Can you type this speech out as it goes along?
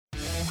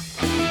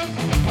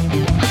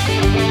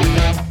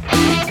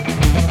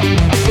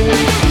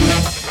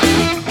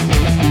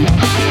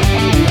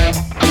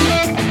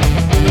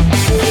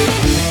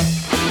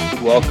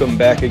Welcome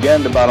back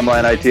again to Bottom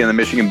Line IT and the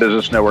Michigan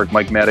Business Network.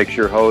 Mike Maddox,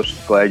 your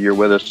host. Glad you're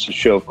with us. The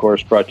show, of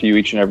course, brought to you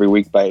each and every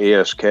week by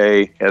ASK.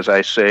 As I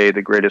say,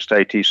 the greatest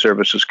IT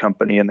services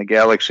company in the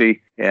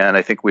galaxy. And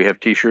I think we have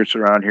T-shirts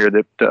around here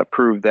that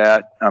prove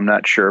that. I'm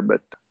not sure,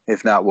 but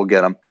if not, we'll get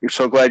them. We're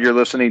so glad you're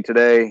listening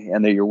today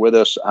and that you're with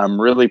us.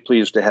 I'm really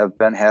pleased to have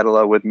Ben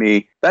Hatala with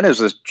me. Ben is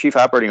the Chief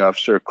Operating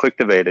Officer of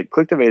Clicktivated.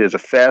 Clicktivated is a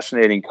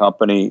fascinating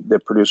company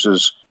that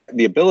produces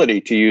the ability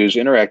to use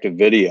interactive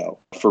video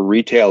for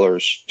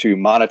retailers to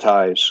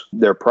monetize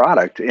their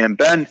product. And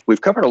Ben, we've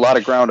covered a lot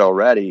of ground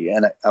already,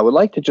 and I would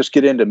like to just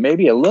get into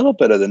maybe a little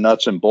bit of the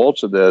nuts and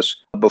bolts of this.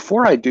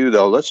 Before I do,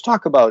 though, let's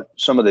talk about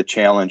some of the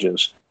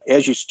challenges.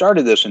 As you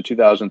started this in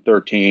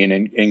 2013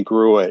 and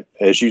grew it,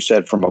 as you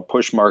said, from a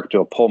push market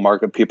to a pull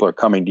market, people are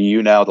coming to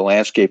you now. The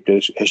landscape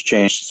has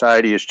changed.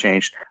 Society has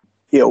changed.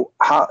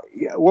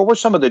 What were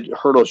some of the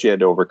hurdles you had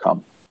to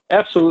overcome?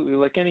 Absolutely.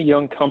 Like any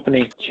young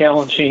company,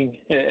 challenging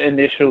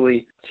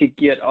initially to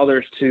get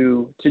others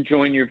to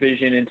join your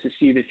vision and to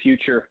see the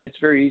future. It's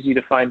very easy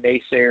to find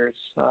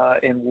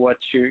naysayers in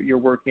what you're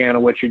working on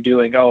and what you're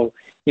doing.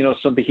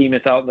 Some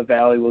behemoth out in the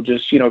valley will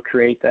just,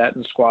 create that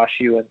and squash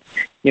you and,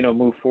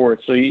 move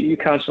forward. So you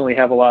constantly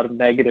have a lot of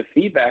negative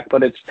feedback,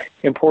 but it's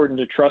important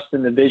to trust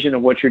in the vision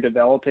of what you're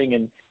developing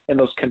and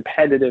those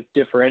competitive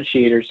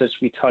differentiators,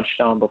 as we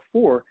touched on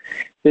before,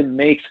 that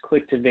makes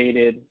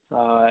Clicktivated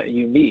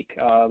unique.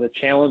 The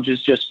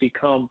challenges just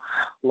become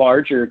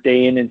larger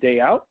day in and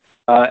day out.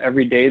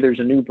 Every day there's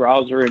a new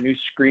browser, a new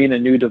screen, a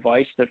new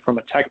device that from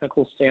a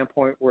technical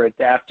standpoint we're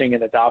adapting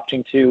and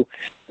adopting to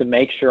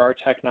make sure our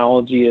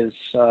technology is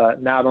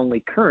not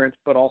only current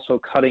but also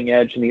cutting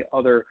edge in the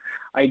other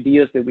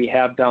ideas that we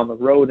have down the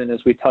road. And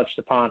as we touched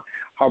upon,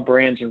 how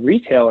brands and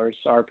retailers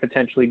are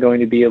potentially going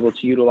to be able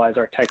to utilize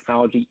our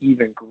technology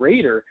even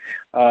greater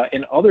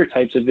in other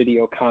types of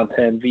video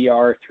content,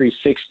 VR,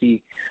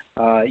 360,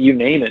 you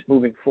name it,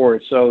 moving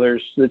forward. So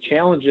there's the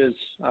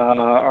challenges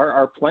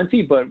are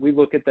plenty, but we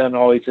look at them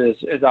always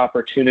as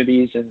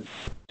opportunities and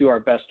do our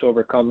best to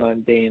overcome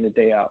them day in and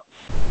day out.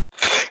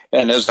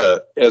 And as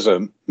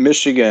a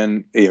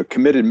Michigan,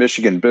 committed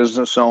Michigan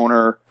business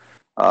owner,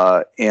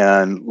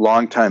 and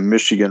longtime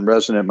Michigan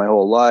resident my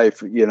whole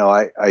life,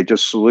 I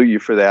just salute you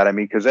for that. I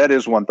mean, because that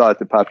is one thought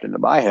that popped into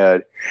my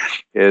head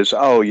is,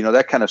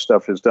 that kind of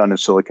stuff is done in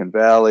Silicon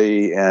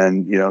Valley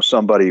and,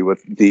 somebody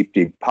with deep,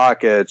 deep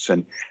pockets.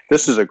 And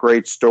this is a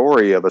great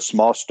story of a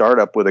small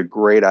startup with a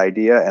great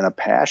idea and a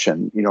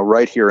passion,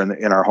 right here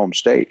in our home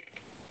state.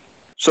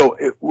 So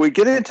if we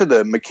get into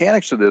the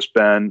mechanics of this,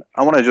 Ben,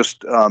 I want to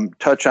just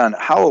touch on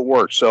how it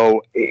works.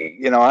 So, I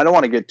don't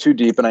want to get too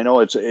deep, and I know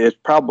it's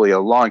probably a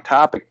long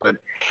topic,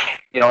 but,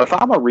 if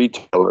I'm a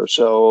retailer,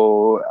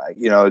 so,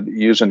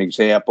 use an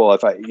example,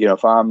 if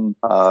I'm,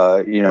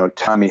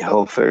 Tommy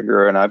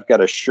Hilfiger and I've got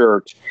a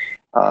shirt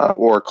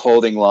or a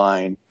clothing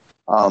line,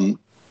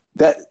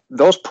 that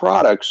those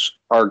products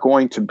are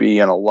going to be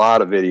in a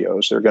lot of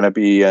videos. They're going to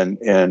be in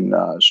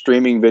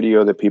streaming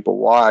video that people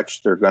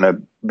watch. They're going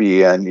to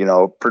be in,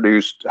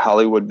 produced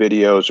Hollywood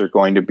videos. They're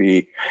going to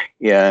be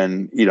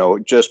in,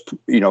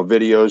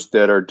 videos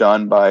that are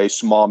done by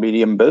small,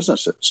 medium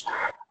businesses.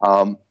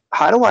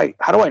 How do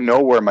I know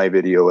where my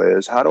video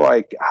is? How do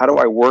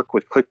I work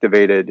with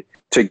Clicktivated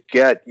to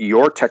get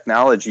your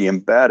technology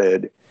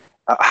embedded?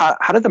 How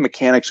do the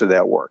mechanics of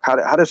that work?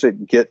 How does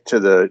it get to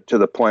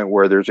the point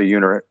where there's a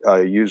user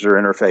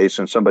interface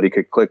and somebody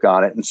could click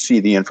on it and see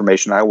the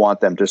information I want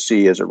them to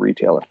see as a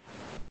retailer?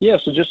 Yeah,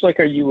 so just like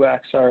our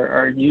UX,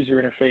 our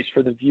user interface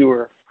for the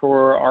viewer,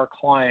 for our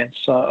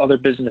clients, other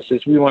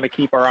businesses, we want to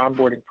keep our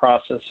onboarding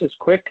process as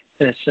quick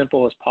and as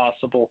simple as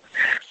possible.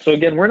 So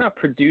again, we're not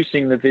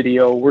producing the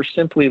video. We're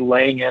simply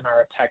laying in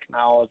our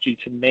technology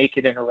to make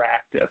it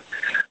interactive.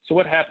 So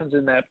what happens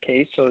in that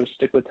case, so to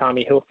stick with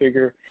Tommy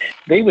Hilfiger,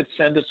 they would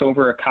send us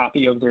over a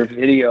copy of their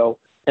video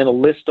and a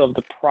list of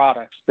the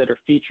products that are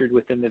featured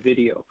within the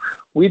video.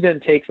 We then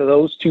take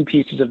those two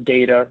pieces of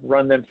data,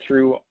 run them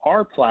through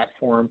our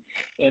platform,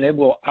 and it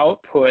will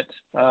output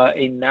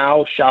a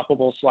now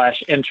shoppable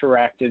 /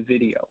 interactive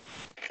video.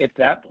 At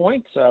that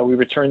point, we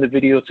return the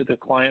video to the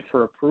client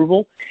for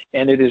approval,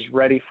 and it is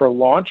ready for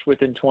launch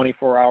within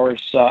 24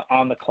 hours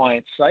on the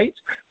client's site,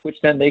 which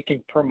then they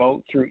can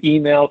promote through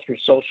email, through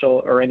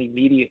social, or any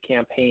media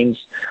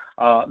campaigns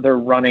they're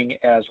running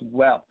as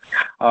well.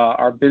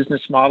 Our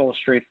business model is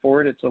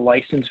straightforward. It's a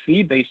license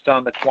fee based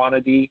on the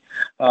quantity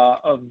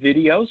of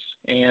videos,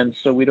 and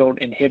so we don't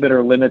inhibit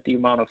or limit the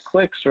amount of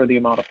clicks or the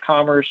amount of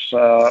commerce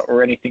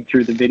or anything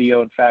through the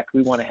video. In fact,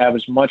 we want to have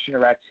as much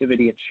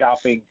interactivity and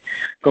shopping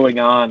going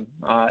on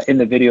in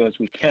the video as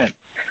we can.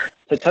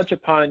 To touch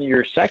upon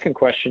your second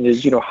question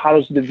is, how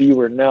does the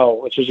viewer know?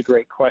 Which is a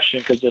great question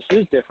because this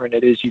is different.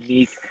 It is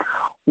unique.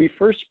 We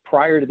first,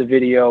 prior to the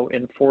video,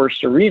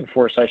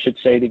 reinforce, I should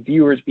say, the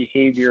viewer's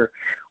behavior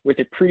with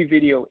a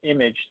pre-video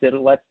image that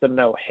lets them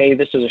know, hey,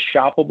 this is a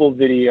shoppable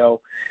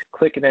video.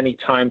 Click at any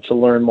time to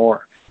learn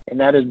more. and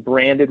that is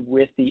branded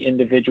with the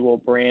individual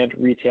brand,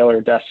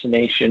 retailer,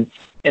 destination.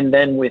 And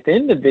then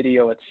within the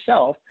video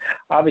itself,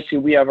 obviously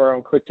we have our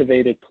own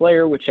Clicktivated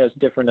player, which has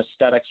different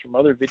aesthetics from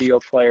other video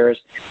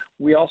players.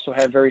 We also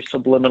have very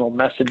subliminal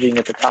messaging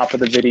at the top of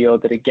the video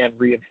that, again,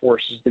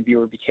 reinforces the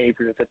viewer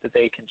behavior that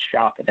they can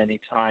shop at any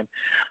time.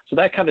 So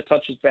that kind of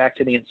touches back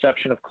to the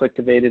inception of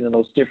Clicktivated and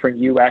those different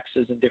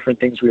UXs and different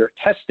things we are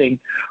testing.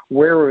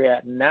 Where we're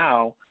at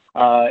now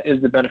is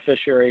the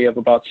beneficiary of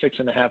about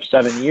 6.5,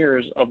 7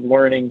 years of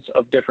learnings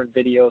of different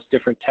videos,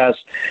 different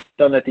tests,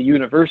 done at the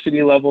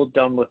university level,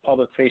 done with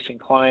public-facing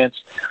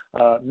clients,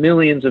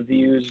 millions of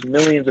views,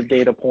 millions of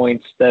data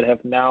points that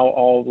have now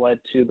all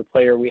led to the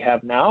player we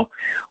have now,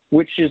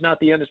 which is not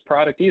the end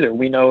product either.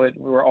 We know it.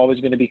 We're always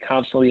going to be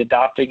constantly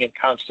adopting and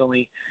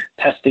constantly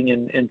testing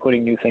and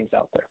putting new things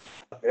out there.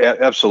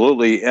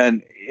 Absolutely.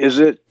 And is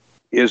it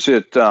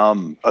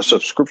a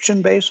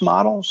subscription-based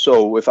model?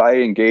 So if I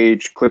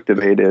engage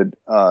Clicktivated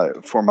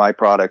for my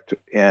product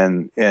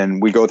and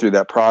we go through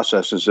that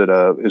process, is it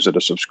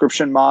a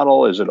subscription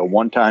model? Is it a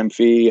one-time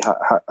fee?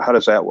 How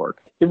does that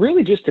work? It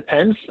really just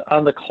depends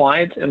on the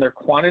client and their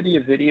quantity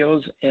of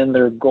videos and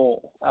their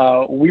goal.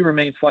 We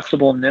remain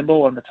flexible and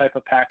nimble on the type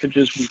of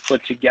packages we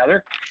put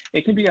together.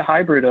 It can be a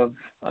hybrid of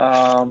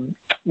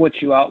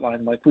what you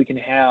outlined. Like we can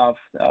have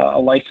a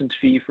license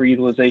fee for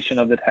utilization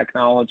of the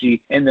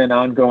technology and then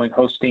ongoing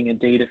hosting and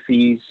data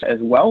fees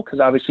as well, because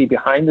obviously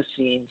behind the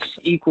scenes,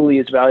 equally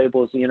as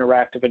valuable as the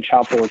interactive and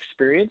shoppable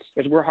experience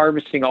is we're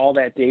harvesting all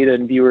that data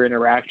and viewer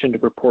interaction to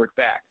report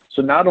back.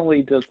 So not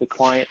only does the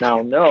client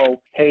now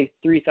know, hey,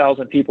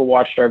 3,000 people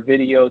watched our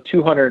video,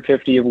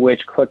 250 of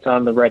which clicked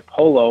on the red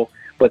polo,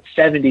 but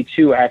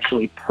 72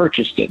 actually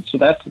purchased it. So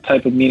that's the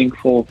type of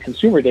meaningful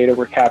consumer data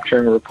we're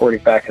capturing and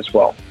reporting back as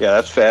well. Yeah,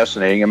 that's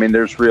fascinating. I mean,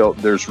 there's real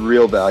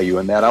value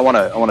in that. I want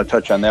to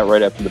touch on that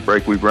right after the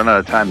break. We've run out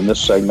of time in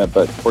this segment,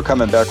 but we're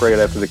coming back right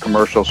after the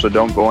commercial, so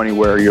don't go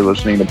anywhere. You're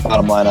listening to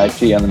Bottom Line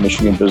IT on the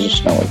Michigan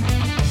Business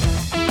Network.